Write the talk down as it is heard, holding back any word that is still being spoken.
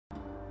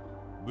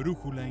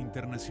Brújula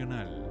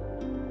Internacional.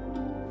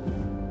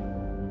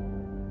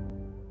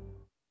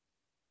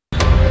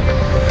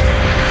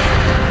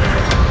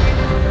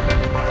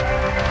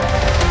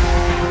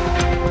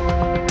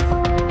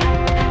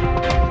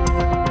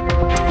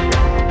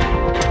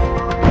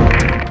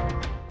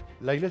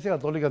 La Iglesia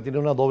Católica tiene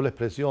una doble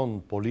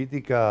expresión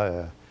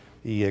política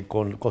y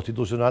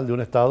constitucional de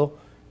un Estado,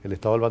 el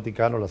Estado del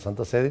Vaticano, la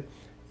Santa Sede,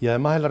 y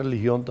además es la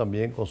religión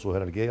también con su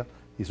jerarquía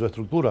y su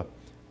estructura.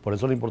 Por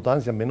eso la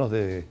importancia, menos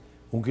de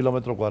 1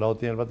 kilómetro cuadrado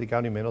tiene el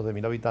Vaticano y menos de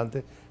 1000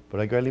 habitantes,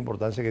 pero hay que ver la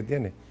importancia que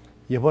tiene.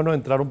 Y es bueno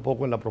entrar un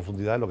poco en la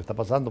profundidad de lo que está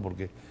pasando,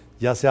 porque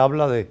ya se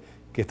habla de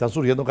que están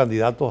surgiendo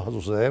candidatos a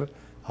suceder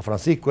a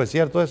Francisco, ¿es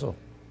cierto eso?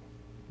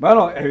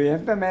 Bueno,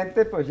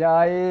 evidentemente pues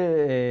ya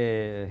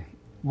hay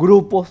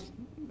grupos,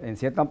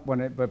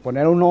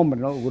 poner un nombre,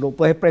 ¿no?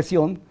 Grupos de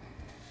expresión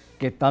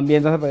que están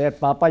viendo, el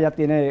Papa ya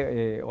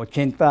tiene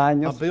 80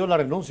 años. Han pedido la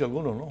renuncia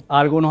algunos, ¿no?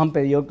 Algunos han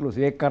pedido,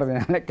 inclusive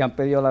cardenales, que han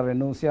pedido la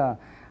renuncia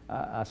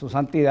a su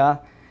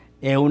santidad.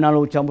 Es una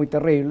lucha muy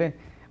terrible.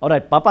 Ahora,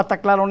 el Papa está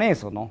claro en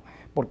eso, ¿no?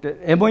 Porque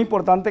es muy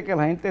importante que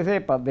la gente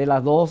sepa, de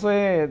las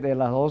 12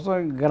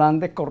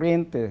 grandes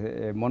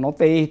corrientes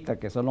monoteístas,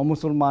 que son los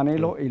musulmanes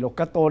y los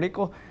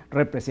católicos,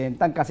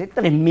 representan casi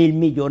 3.000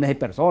 millones de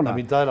personas. La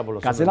mitad de la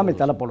población. Casi la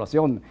mitad de la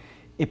población.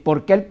 ¿Y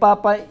por qué el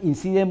Papa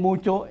incide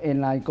mucho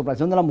en la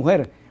incorporación de la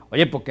mujer?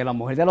 Oye, porque la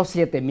mujer de los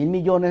 7.000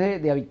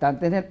 millones de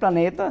habitantes del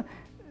planeta,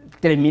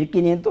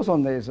 3.500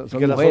 son mujeres.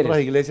 Las otras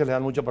iglesias le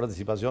dan mucha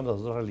participación, las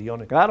otras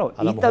religiones. Claro,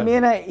 y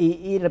también,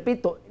 y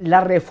repito,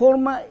 la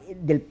reforma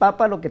del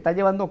Papa lo que está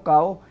llevando a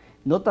cabo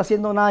no está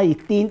haciendo nada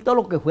distinto a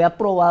lo que fue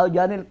aprobado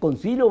ya en el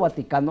Concilio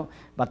Vaticano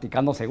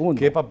II.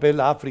 ¿Qué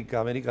papel África,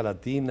 América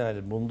Latina,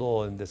 el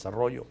mundo en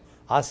desarrollo,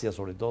 Asia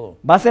sobre todo?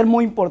 Va a ser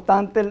muy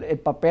importante el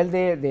papel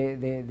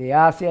de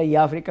Asia y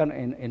África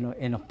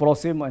en los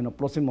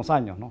próximos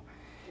años, ¿no?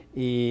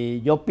 Y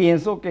yo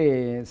pienso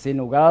que, sin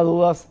lugar a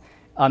dudas,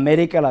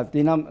 América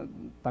Latina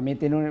también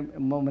tiene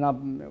una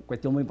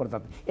cuestión muy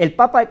importante. El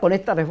Papa con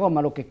esta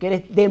reforma lo que quiere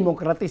es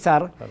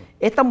democratizar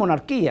esta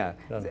monarquía,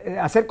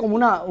 hacer como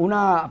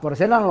por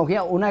hacer la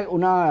analogía,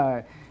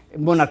 una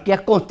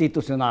monarquía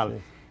constitucional.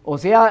 Sí. O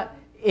sea,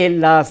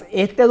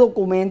 este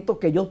documento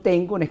que yo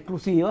tengo en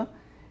exclusiva,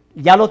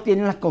 ya lo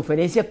tienen las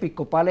conferencias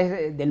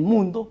episcopales del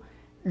mundo,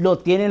 lo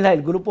tienen las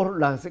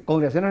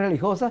congregaciones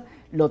religiosas,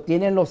 lo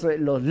tienen los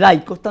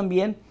laicos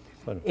también.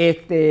 Bueno.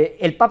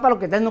 El Papa lo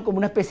que está haciendo como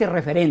una especie de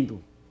referéndum,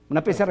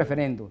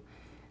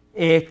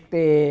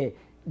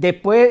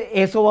 después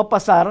eso va a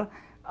pasar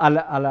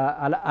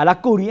a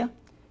la curia,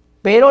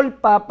 pero el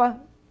Papa,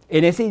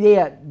 en esa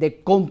idea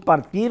de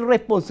compartir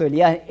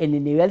responsabilidades en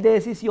el nivel de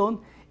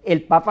decisión,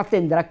 el Papa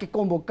tendrá que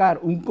convocar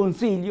un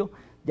concilio,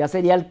 ya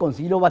sería el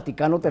Concilio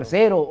Vaticano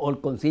III o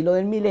el Concilio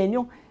del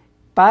Milenio,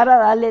 para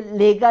darle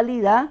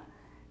legalidad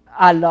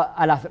a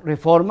las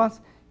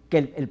reformas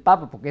que el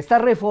Papa, porque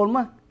estas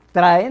reformas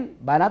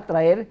van a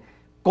traer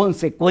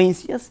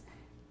consecuencias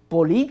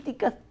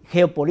políticas,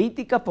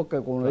 geopolíticas,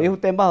 porque como lo dijo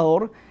usted,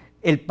 embajador,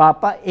 el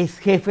Papa es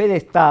jefe de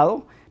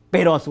Estado,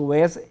 pero a su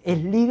vez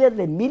es líder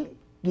de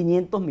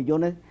 1.500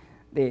 millones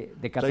de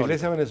católicos. La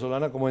iglesia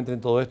venezolana, ¿cómo entra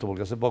en todo esto?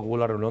 Porque hace poco hubo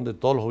la reunión de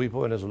todos los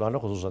obispos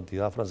venezolanos con su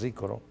santidad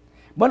Francisco, ¿no?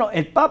 Bueno,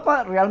 el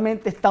Papa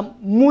realmente está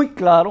muy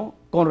claro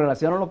con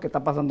relación a lo que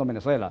está pasando en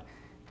Venezuela.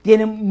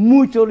 Tiene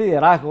mucho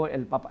liderazgo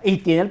el Papa, y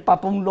tiene el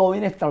Papa un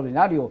lobbying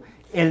extraordinario.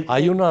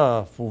 Hay un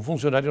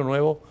funcionario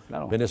nuevo,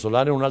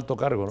 venezolano en un alto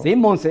cargo, ¿no? Sí,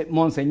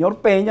 Monseñor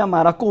Peña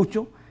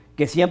Maracucho,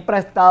 que siempre ha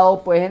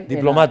estado pues,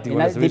 en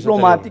la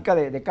diplomática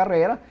de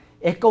carrera,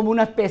 es como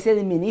una especie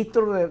de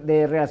ministro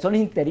de Relaciones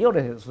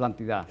Interiores de su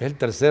santidad. Es el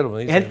tercero, me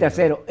dice. Es el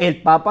tercero.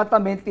 El Papa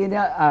también tiene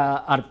a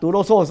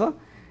Arturo Sosa,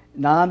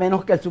 nada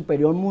menos que el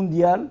superior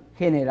mundial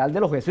general de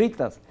los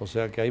jesuitas. O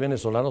sea que hay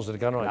venezolanos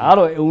cercanos allí.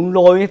 Claro, un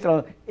lobby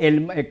extraordinario.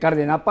 El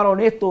cardenal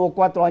Parolés tuvo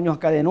 4 años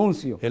acá de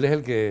nuncio. Él es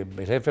el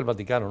jefe del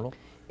Vaticano, ¿no?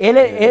 Él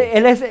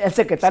es el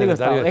secretario de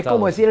Estado. Es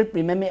como decir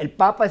el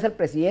Papa es el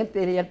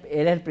presidente, él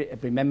es el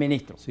primer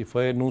ministro. Sí,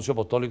 fue nuncio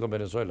apostólico en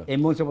Venezuela.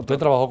 ¿Usted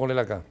trabajó con él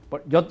acá?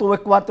 Yo tuve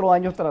 4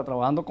 años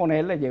trabajando con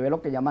él, le llevé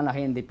lo que llaman la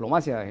agenda de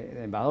diplomacia,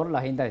 embajador, la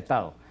agenda de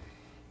Estado.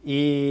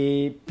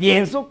 Y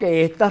pienso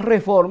que estas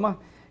reformas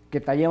que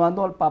está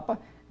llevando al Papa,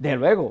 de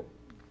luego,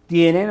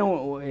 tienen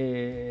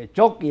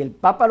choque. Y el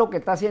Papa lo que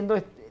está haciendo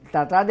es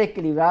tratar de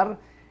equilibrar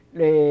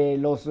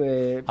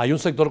Hay un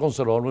sector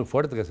conservador muy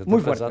fuerte que se está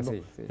expresando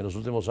en los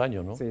últimos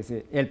años, ¿no? Sí,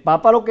 sí. El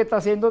Papa lo que está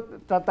haciendo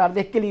es tratar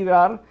de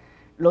equilibrar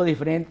los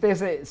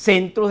diferentes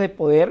centros de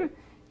poder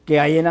que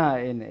hay en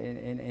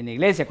la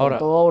iglesia, con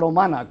toda obra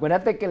humana.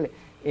 Acuérdate que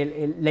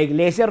la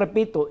iglesia,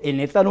 repito, en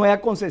esta nueva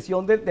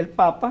concesión del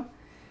Papa,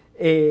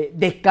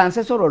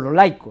 descansa sobre los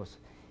laicos.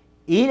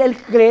 Y el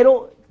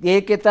clero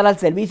tiene que estar al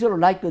servicio de los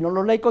laicos y no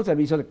los laicos al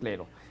servicio del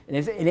clero.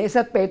 En ese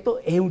aspecto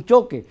es un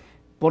choque,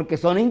 porque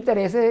son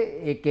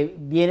intereses que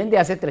vienen de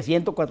hace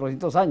 300,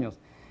 400 años.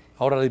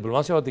 Ahora, la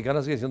diplomacia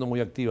vaticana sigue siendo muy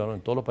activa, ¿no?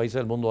 En todos los países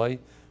del mundo hay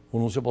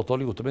un nuncio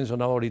apostólico. Usted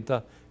mencionaba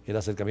ahorita el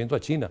acercamiento a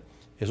China.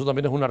 Eso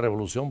también es una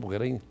revolución, porque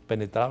era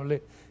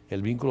impenetrable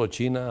el vínculo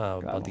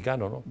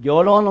China-Vaticano, ¿no?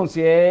 Yo lo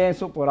anuncié en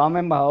su programa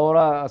embajador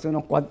hace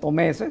unos cuantos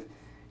meses,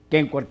 que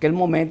en cualquier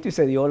momento y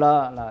se dio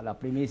la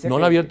primicia. No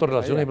han abierto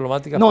relaciones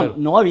diplomáticas, no,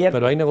 no abierto.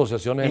 Pero hay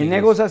negociaciones. En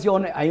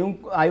negociaciones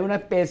hay una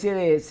especie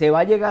de, se va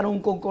a llegar a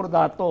un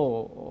concordato,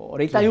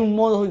 ahorita hay un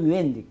modus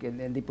vivendi, que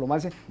en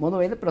diplomacia modus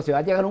vivendi, pero se va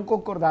a llegar a un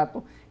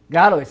concordato.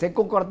 Claro, ese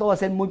concordato va a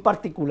ser muy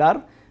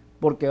particular,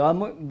 porque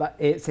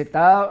se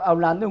está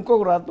hablando de un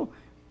concordato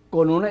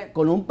con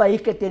un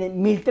país que tiene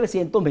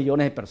 1.300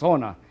 millones de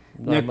personas.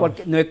 No es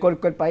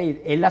cualquier país,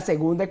 es la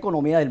segunda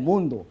economía del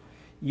mundo.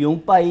 Y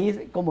un país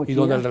como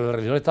China... Y donde la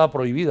religión estaba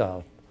prohibida.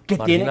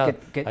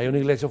 Hay una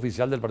iglesia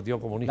oficial del Partido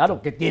Comunista. Claro,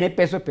 que tiene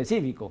peso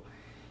específico.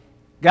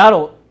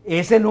 Claro,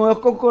 ese nuevo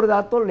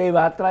concordato le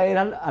va a traer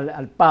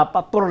al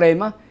Papa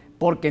problemas,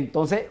 porque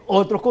entonces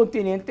otros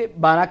continentes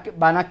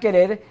van a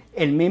querer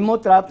el mismo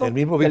trato. El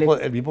mismo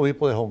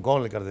obispo de Hong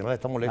Kong, el cardenal,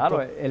 está molesto.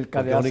 Claro, el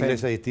cardenal es una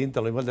iglesia distinta,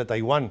 lo mismo el de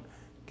Taiwán,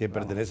 que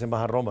pertenece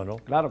más a Roma, ¿no?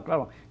 Claro,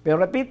 claro. Pero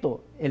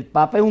repito, el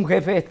Papa es un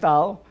jefe de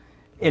Estado.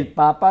 El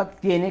Papa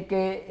tiene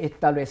que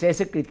establecer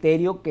ese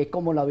criterio que es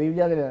como la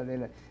Biblia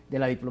de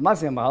la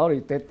diplomacia, embajador, y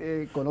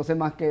usted conoce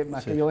más que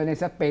yo en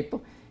ese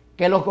aspecto,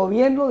 que los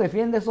gobiernos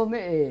defienden esos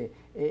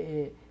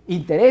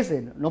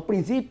intereses, no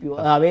principios.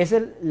 A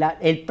veces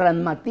el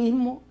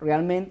pragmatismo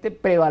realmente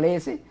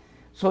prevalece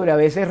sobre a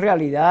veces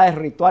realidades,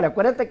 rituales.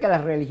 Acuérdate que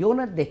las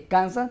religiones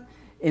descansan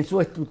en su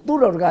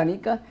estructura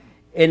orgánica,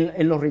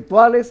 en los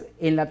rituales,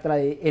 en la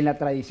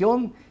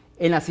tradición,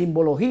 en la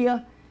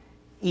simbología,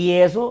 y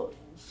eso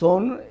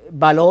son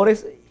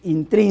valores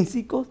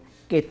intrínsecos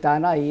que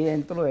están ahí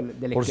dentro del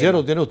esquema. Por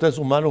cierto, tiene usted en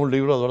sus manos un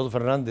libro de Eduardo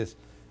Fernández,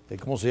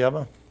 ¿cómo se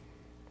llama?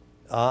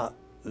 La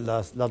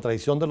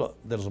tradición de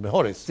los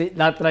mejores. Sí,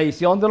 la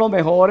tradición de los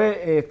mejores.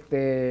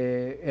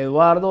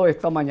 Eduardo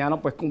esta mañana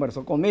pues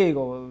conversó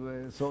conmigo.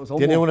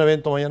 ¿Tienen un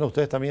evento mañana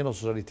ustedes también, los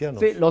socialcristianos?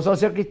 Sí, los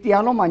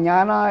socialcristianos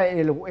mañana,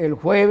 el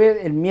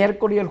jueves, el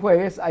miércoles y el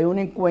jueves hay un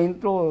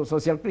encuentro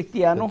social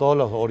cristiano. De todos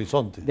los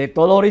horizontes. De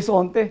todos los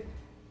horizontes,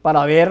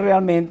 para ver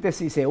realmente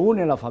si se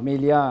une la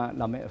familia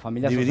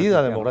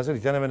dividida, la democracia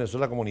cristiana en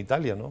Venezuela como en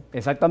Italia, ¿no?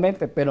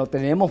 Exactamente, pero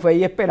tenemos fe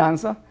y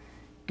esperanza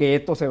que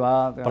esto se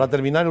va... Para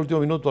terminar, el último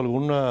minuto,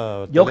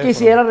 ¿alguna... Yo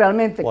quisiera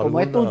realmente,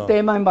 como esto es un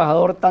tema,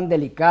 embajador, tan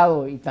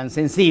delicado y tan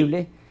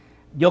sensible,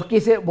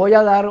 voy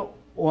a dar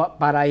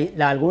para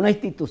alguna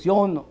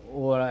institución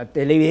o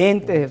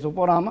televidentes de su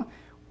programa,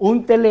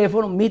 un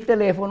teléfono, mi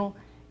teléfono,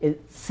 el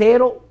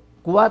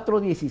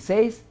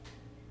 0416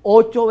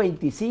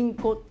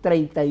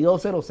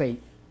 825-3206.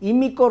 Y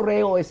mi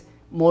correo es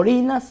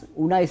molinas,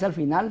 una S al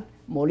final,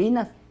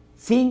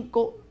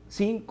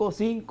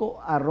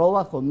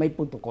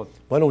 molinas555@hotmail.com.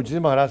 Bueno,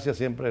 muchísimas gracias.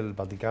 Siempre el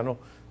Vaticano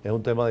es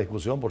un tema de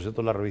discusión. Por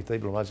cierto, la revista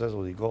Diplomacia se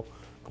dedicó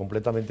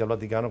completamente al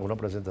Vaticano con una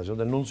presentación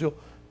del nuncio.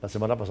 La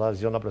semana pasada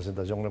hicieron la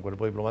presentación en el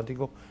cuerpo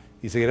diplomático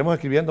y seguiremos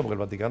escribiendo porque el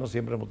Vaticano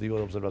siempre es motivo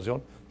de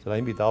observación. Será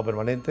invitado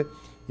permanente.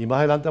 Y más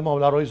adelante vamos a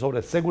hablar hoy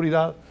sobre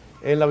seguridad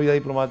en la vida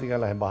diplomática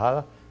en las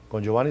embajadas,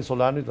 con Giovanni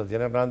Solano y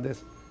Tatiana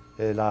Hernández.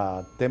 El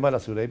tema de la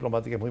seguridad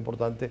diplomática es muy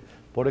importante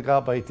porque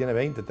cada país tiene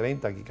 20,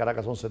 30, aquí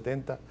Caracas son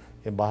 70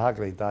 embajadas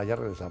acreditadas. Ya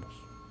regresamos.